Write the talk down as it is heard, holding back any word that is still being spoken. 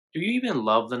Do you even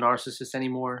love the narcissist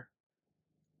anymore?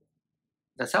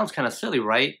 That sounds kind of silly,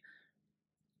 right?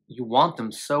 You want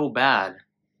them so bad.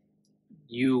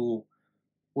 You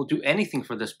will do anything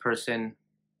for this person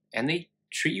and they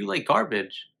treat you like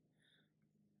garbage.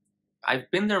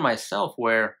 I've been there myself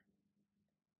where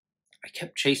I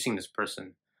kept chasing this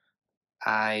person.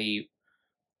 I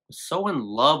was so in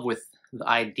love with the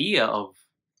idea of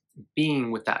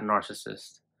being with that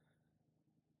narcissist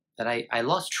that I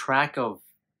lost track of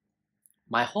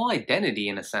my whole identity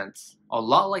in a sense. A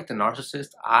lot like the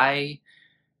narcissist, I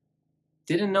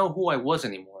didn't know who I was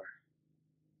anymore.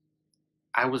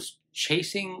 I was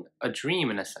chasing a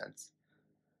dream in a sense.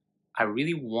 I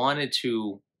really wanted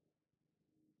to,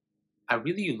 I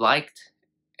really liked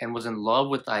and was in love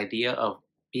with the idea of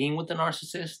being with the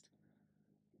narcissist.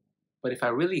 But if I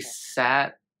really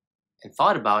sat and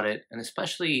thought about it, and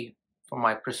especially from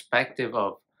my perspective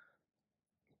of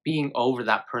being over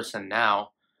that person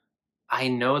now, I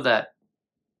know that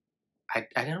I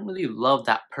didn't really love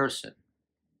that person.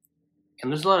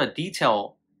 And there's a lot of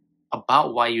detail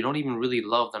about why you don't even really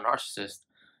love the narcissist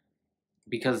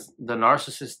because the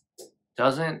narcissist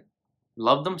doesn't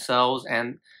love themselves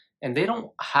and they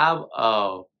don't have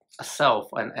a self,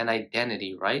 an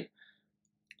identity, right?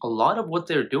 A lot of what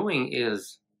they're doing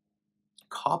is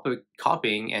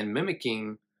copying and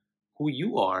mimicking who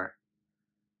you are.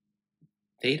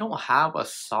 They don't have a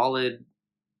solid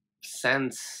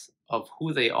sense of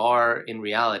who they are in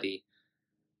reality.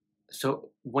 So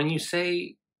when you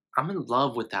say, I'm in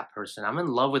love with that person, I'm in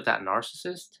love with that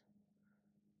narcissist,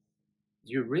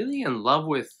 you're really in love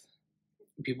with,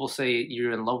 people say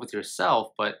you're in love with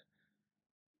yourself, but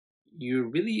you're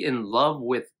really in love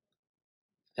with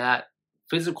that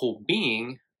physical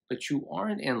being, but you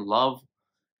aren't in love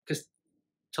because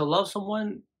to love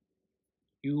someone,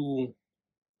 you,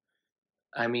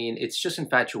 I mean, it's just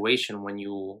infatuation when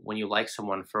you like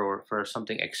someone for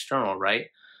something external, right?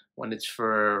 When it's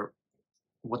for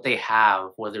what they have,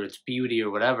 whether it's beauty or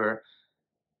whatever,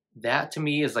 that to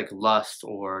me is like lust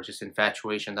or just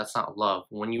infatuation. That's not love.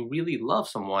 When you really love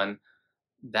someone,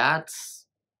 that's,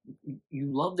 you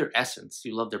love their essence,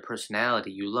 you love their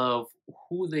personality, you love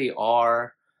who they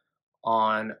are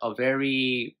on a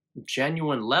very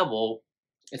genuine level.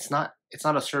 It's not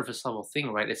a surface level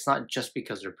thing, right? It's not just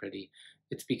because they're pretty.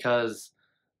 It's because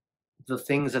the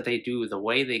things that they do, the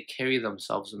way they carry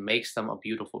themselves makes them a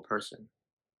beautiful person.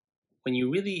 When you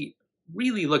really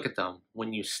look at them,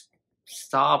 when you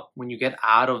stop, when you get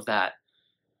out of that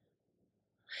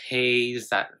haze,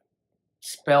 that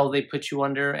spell they put you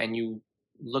under, and you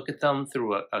look at them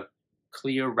through a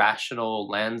clear, rational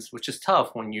lens, which is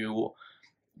tough when you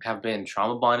have been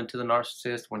trauma bonded to the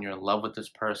narcissist, when you're in love with this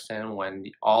person, when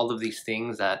all of these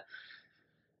things that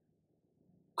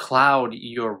cloud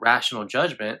your rational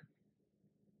judgment.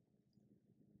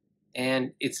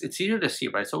 And it's easier to see,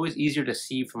 right? It's always easier to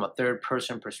see from a third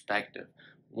person perspective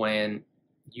when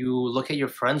you look at your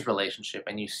friend's relationship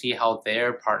and you see how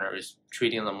their partner is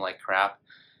treating them like crap.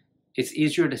 It's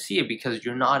easier to see it because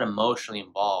you're not emotionally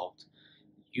involved.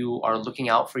 You are looking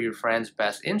out for your friend's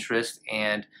best interest,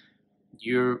 and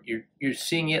you're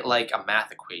seeing it like a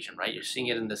math equation, right? You're seeing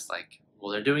it in this like,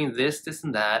 well, they're doing this, this,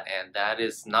 and that, and that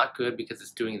is not good because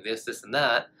it's doing this, this, and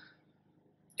that,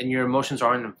 and your emotions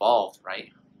aren't involved,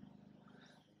 right?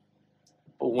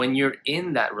 But when you're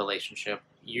in that relationship,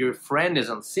 your friend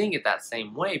isn't seeing it that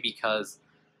same way because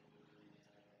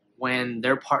when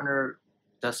their partner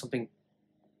does something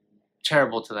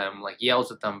terrible to them, like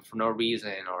yells at them for no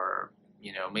reason, or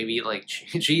maybe like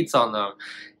cheats on them,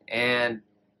 and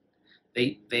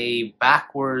they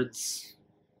backwards,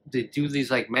 they do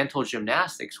these like mental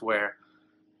gymnastics where,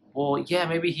 well, yeah,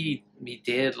 maybe he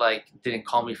did like didn't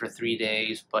call me for 3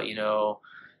 days, but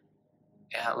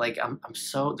yeah, like I'm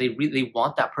so, they really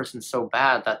want that person so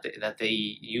bad that they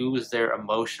use their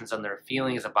emotions and their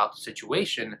feelings about the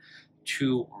situation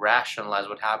to rationalize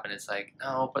what happened. It's like,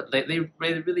 no, but they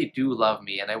really do love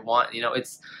me, and I want,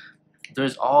 it's,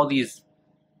 there's all these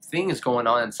things going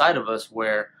on inside of us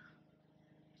where,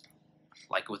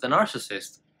 like with a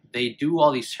narcissist, they do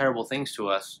all these terrible things to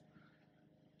us,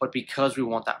 but because we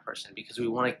want that person, because we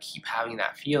want to keep having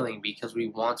that feeling, because we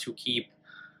want to keep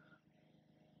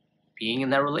being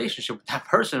in that relationship with that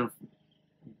person,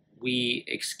 we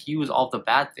excuse all the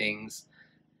bad things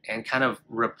and kind of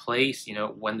replace,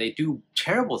 when they do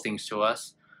terrible things to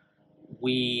us,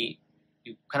 we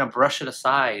kind of brush it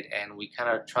aside and we kind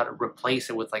of try to replace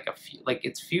it with like like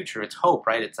it's future, it's hope,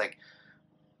 right? It's like,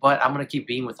 but I'm gonna keep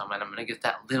being with them, and I'm gonna get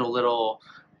that little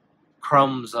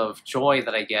crumbs of joy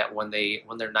that I get when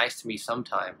they're nice to me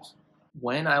sometimes.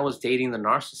 When I was dating the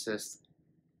narcissist,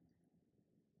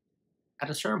 at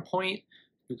a certain point,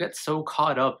 you get so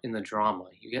caught up in the drama.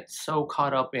 You get so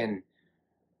caught up in,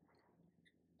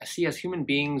 I see, as human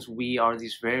beings, we are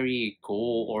these very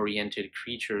goal-oriented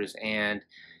creatures, and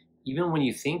even when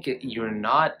you think you're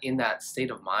not in that state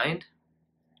of mind,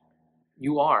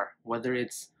 you are. Whether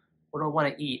it's, what do I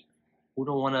want to eat? Who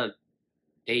do I want to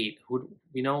date?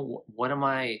 What am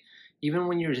I? Even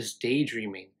when you're just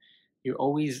daydreaming, you're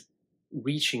always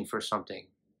reaching for something.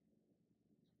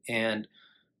 And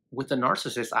with the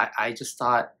narcissist, I just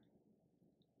thought,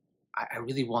 I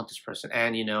really want this person.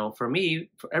 And, for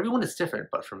me, for everyone it's different,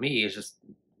 but for me, it's just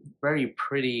very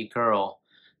pretty girl.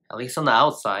 At least on the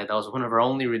outside, that was one of her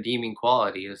only redeeming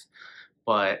qualities.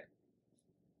 But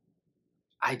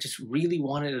I just really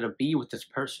wanted to be with this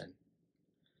person.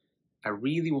 I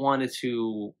really wanted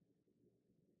to.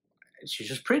 She's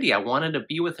just pretty. I wanted to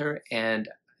be with her, and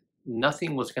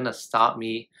nothing was gonna stop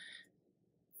me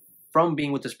from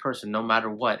being with this person, no matter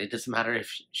what. It doesn't matter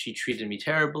if she treated me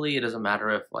terribly. It doesn't matter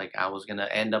if like I was gonna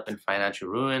end up in financial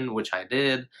ruin, which I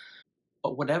did.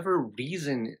 But whatever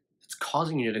reason it's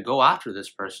causing you to go after this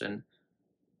person,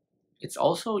 it's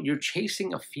also, you're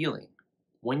chasing a feeling.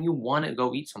 When you want to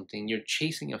go eat something, you're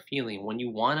chasing a feeling. When you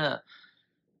want to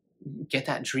get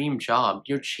that dream job,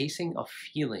 you're chasing a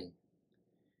feeling.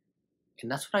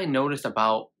 And that's what I noticed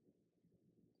about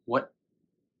what,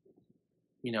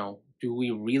 do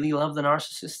we really love the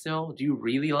narcissist still? Do you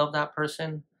really love that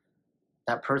person?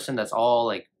 That person that's all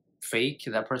like fake,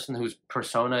 that person whose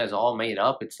persona is all made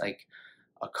up. It's like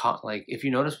like, if you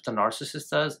notice what the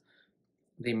narcissist does,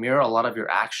 they mirror a lot of your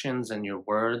actions and your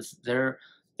words. They're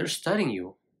studying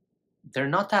you. They're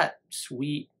not that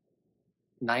sweet,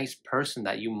 nice person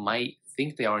that you might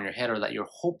think they are in your head, or that you're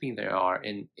hoping they are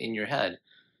in your head.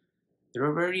 They're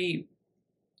a very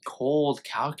cold,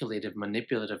 calculated,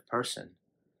 manipulative person.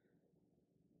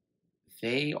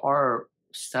 They are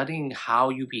studying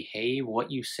how you behave, what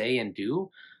you say and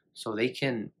do, so they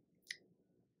can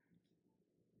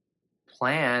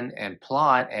plan and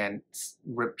plot and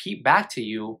repeat back to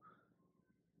you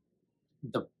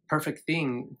the perfect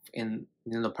thing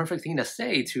the perfect thing to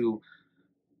say to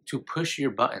push your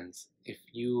buttons. If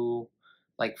you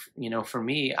like, for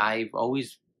me, I've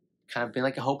always kind of been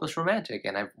like a hopeless romantic,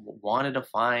 and I've wanted to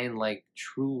find like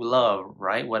true love,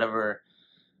 right? Whatever,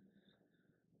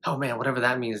 oh man, whatever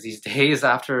that means these days.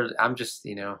 After I'm just,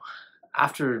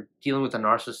 after dealing with a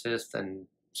narcissist and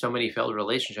so many failed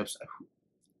relationships,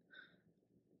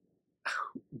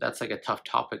 that's like a tough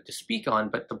topic to speak on.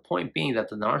 But the point being that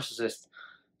the narcissist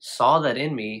saw that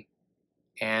in me,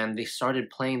 and they started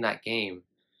playing that game.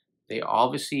 A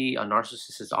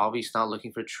narcissist is obviously not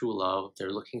looking for true love. They're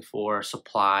looking for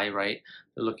supply, right?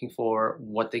 They're looking for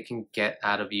what they can get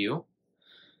out of you.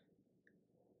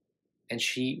 And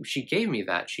she gave me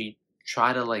that. She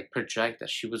tried to like project that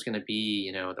she was going to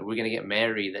be, that we're going to get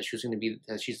married, that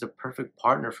she's the perfect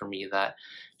partner for me, that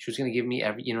she was going to give me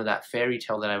every, that fairy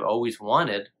tale that I've always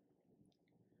wanted.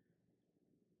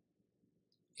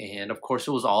 And of course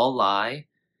it was all a lie,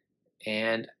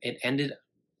 and it ended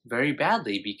very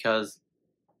badly because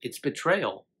it's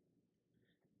betrayal.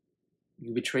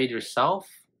 You betrayed yourself,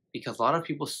 because a lot of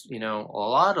people, a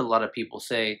lot of people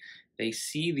say they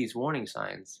see these warning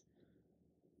signs.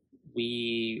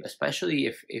 Especially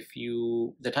if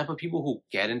you, the type of people who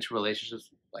get into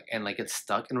relationships and get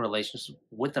stuck in relationships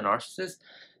with the narcissist,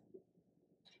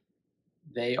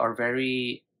 they're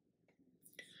very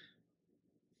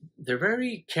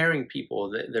caring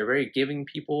people. They're very giving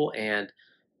people, and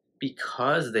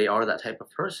because they are that type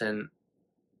of person,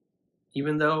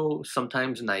 even though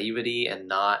sometimes naivety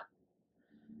and our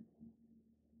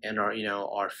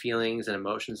feelings and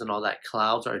emotions and all that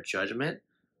clouds our judgment,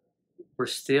 we're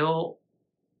still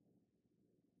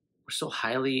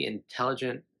highly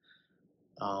intelligent,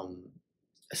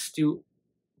 astute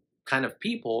kind of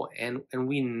people, and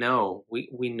we know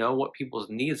what people's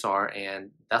needs are, and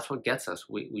that's what gets us.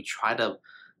 We try to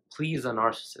please a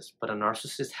narcissist, but a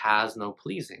narcissist has no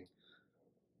pleasing.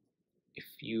 If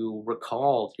you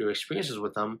recall your experiences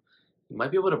with them, you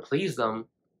might be able to please them,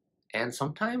 and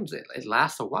sometimes it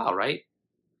lasts a while, right?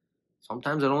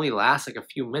 Sometimes it only lasts like a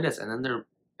few minutes, and then they're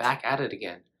back at it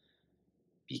again,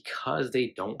 because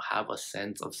they don't have a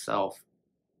sense of self.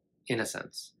 In a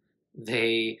sense,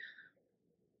 they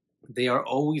are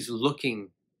always looking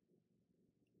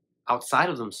outside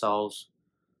of themselves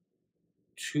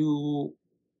to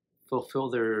fulfill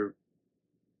their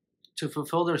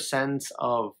sense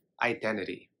of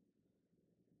identity.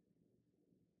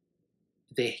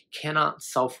 They cannot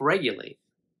self-regulate.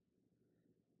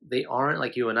 They aren't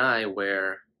like you and I,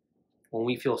 where when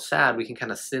we feel sad, we can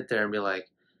kind of sit there and be like,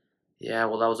 yeah,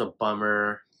 well, that was a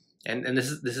bummer. And this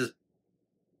is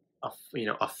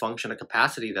a function, a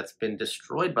capacity that's been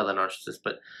destroyed by the narcissist.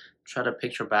 But try to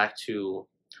picture back to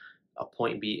a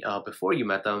point before you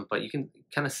met them. But you can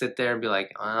kind of sit there and be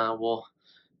like, well,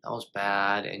 that was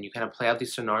bad, and you kind of play out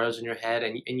these scenarios in your head,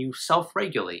 and you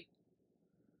self-regulate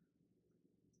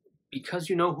because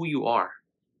you know who you are.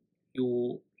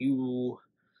 You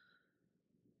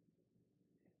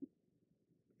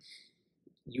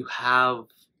you have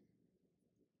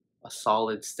a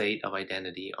solid state of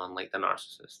identity, unlike the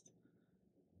narcissist,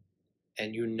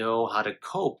 and you know how to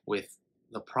cope with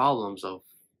the problems of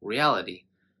reality.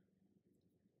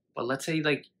 But let's say,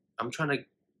 like, I'm trying to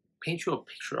paint you a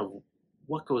picture of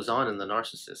what goes on in the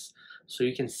narcissist, so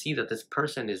you can see that this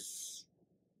person is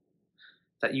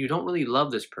that you don't really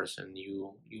love this person.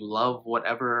 You love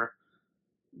whatever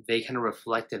they kind of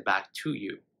reflected back to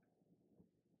you.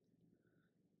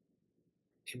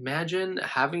 Imagine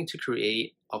having to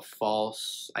create a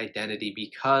false identity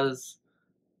because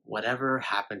whatever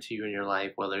happened to you in your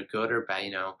life, whether good or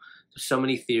bad, there's so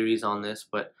many theories on this,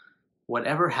 but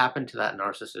whatever happened to that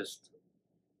narcissist,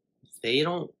 they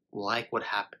don't like what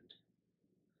happened.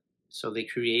 So they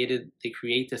create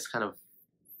this kind of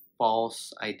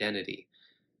false identity.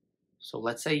 So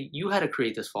let's say you had to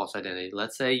create this false identity.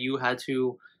 Let's say you had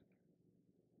to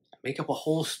make up a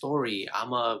whole story.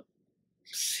 I'm a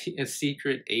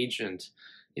secret agent,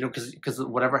 because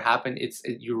whatever happened,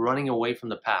 you're running away from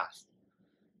the past.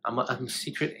 I'm a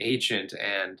secret agent,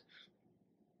 and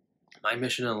my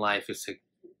mission in life is to,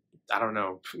 I don't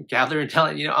know, gather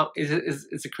intelligence.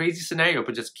 It's a crazy scenario,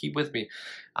 but just keep with me.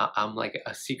 I'm like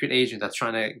a secret agent that's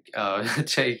trying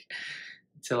to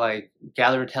like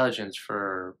gather intelligence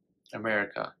for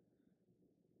America.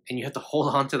 And you have to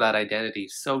hold on to that identity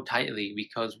so tightly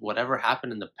because whatever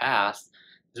happened in the past,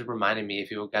 this reminded me, if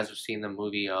you guys have seen the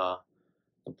movie The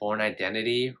Bourne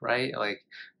Identity, right? Like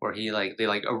where they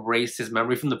erase his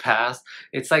memory from the past.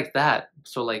 It's like that.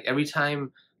 So like every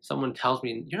time someone tells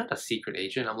me you're not a secret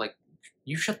agent, I'm like,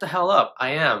 you shut the hell up.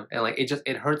 I am. And like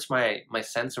it hurts my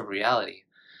sense of reality.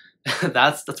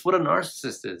 That's what a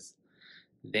narcissist is.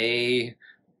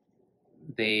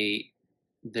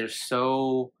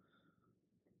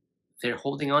 They're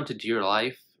holding on to dear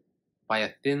life by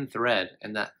a thin thread,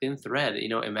 and that thin thread,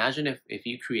 imagine if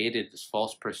you created this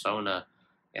false persona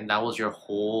and that was your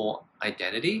whole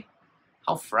identity,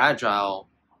 how fragile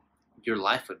your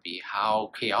life would be,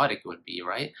 how chaotic it would be,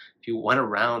 right? If you went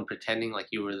around pretending like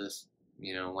you were this,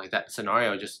 like that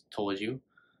scenario I just told you,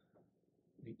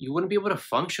 you wouldn't be able to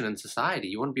function in society.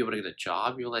 You wouldn't be able to get a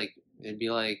job. It'd be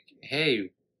like,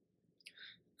 hey,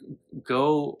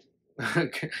 go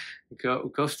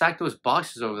go stack those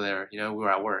boxes over there. We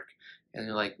were at work, and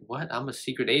you're like, what? I'm a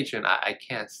secret agent. I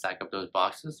can't stack up those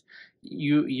boxes.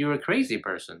 You're a crazy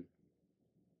person.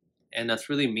 And that's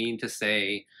really mean to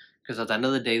say, because at the end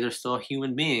of the day, they're still a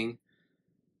human being,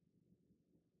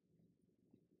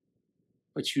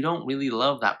 but you don't really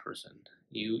love that person.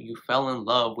 You fell in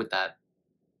love with that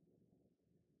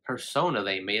persona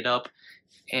they made up,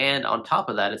 and on top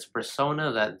of that, it's a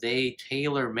persona that they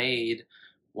tailor-made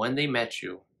when they met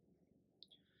you.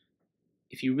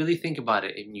 If you really think about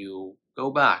it and you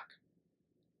go back,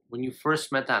 when you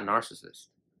first met that narcissist,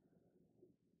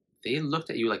 they looked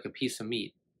at you like a piece of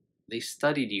meat. They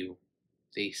studied you.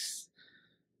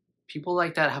 People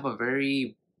like that have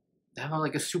like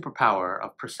a superpower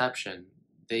of perception.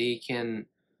 They can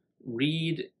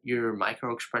read your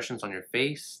micro expressions on your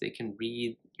face. They can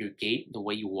read your gait, the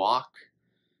way you walk.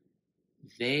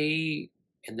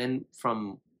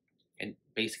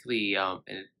 Basically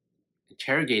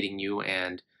interrogating you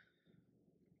and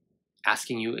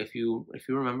asking you if you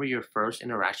remember your first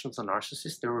interaction with a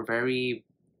narcissist.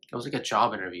 It was like a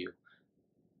job interview.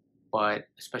 But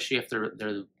especially if they're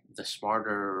the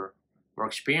smarter, more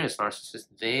experienced narcissist,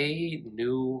 they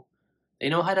know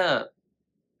how to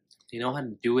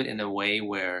do it in a way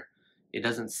where it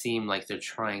doesn't seem like they're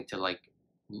trying to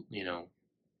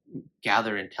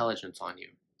gather intelligence on you.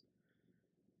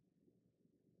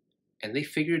 And they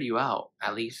figured you out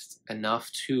at least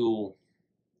enough to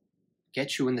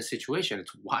get you in the situation.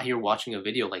 It's why you're watching a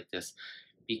video like this,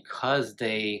 because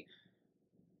they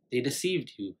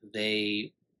deceived you.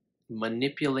 They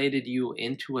manipulated you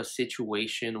into a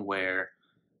situation where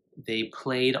they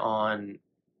played on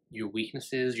your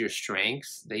weaknesses, your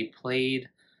strengths. They played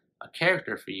a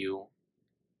character for you.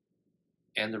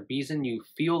 And the reason you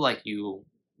feel like you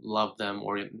love them,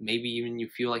 or maybe even you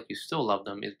feel like you still love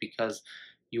them, is because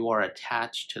you are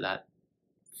attached to that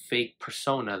fake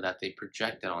persona that they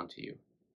projected onto you.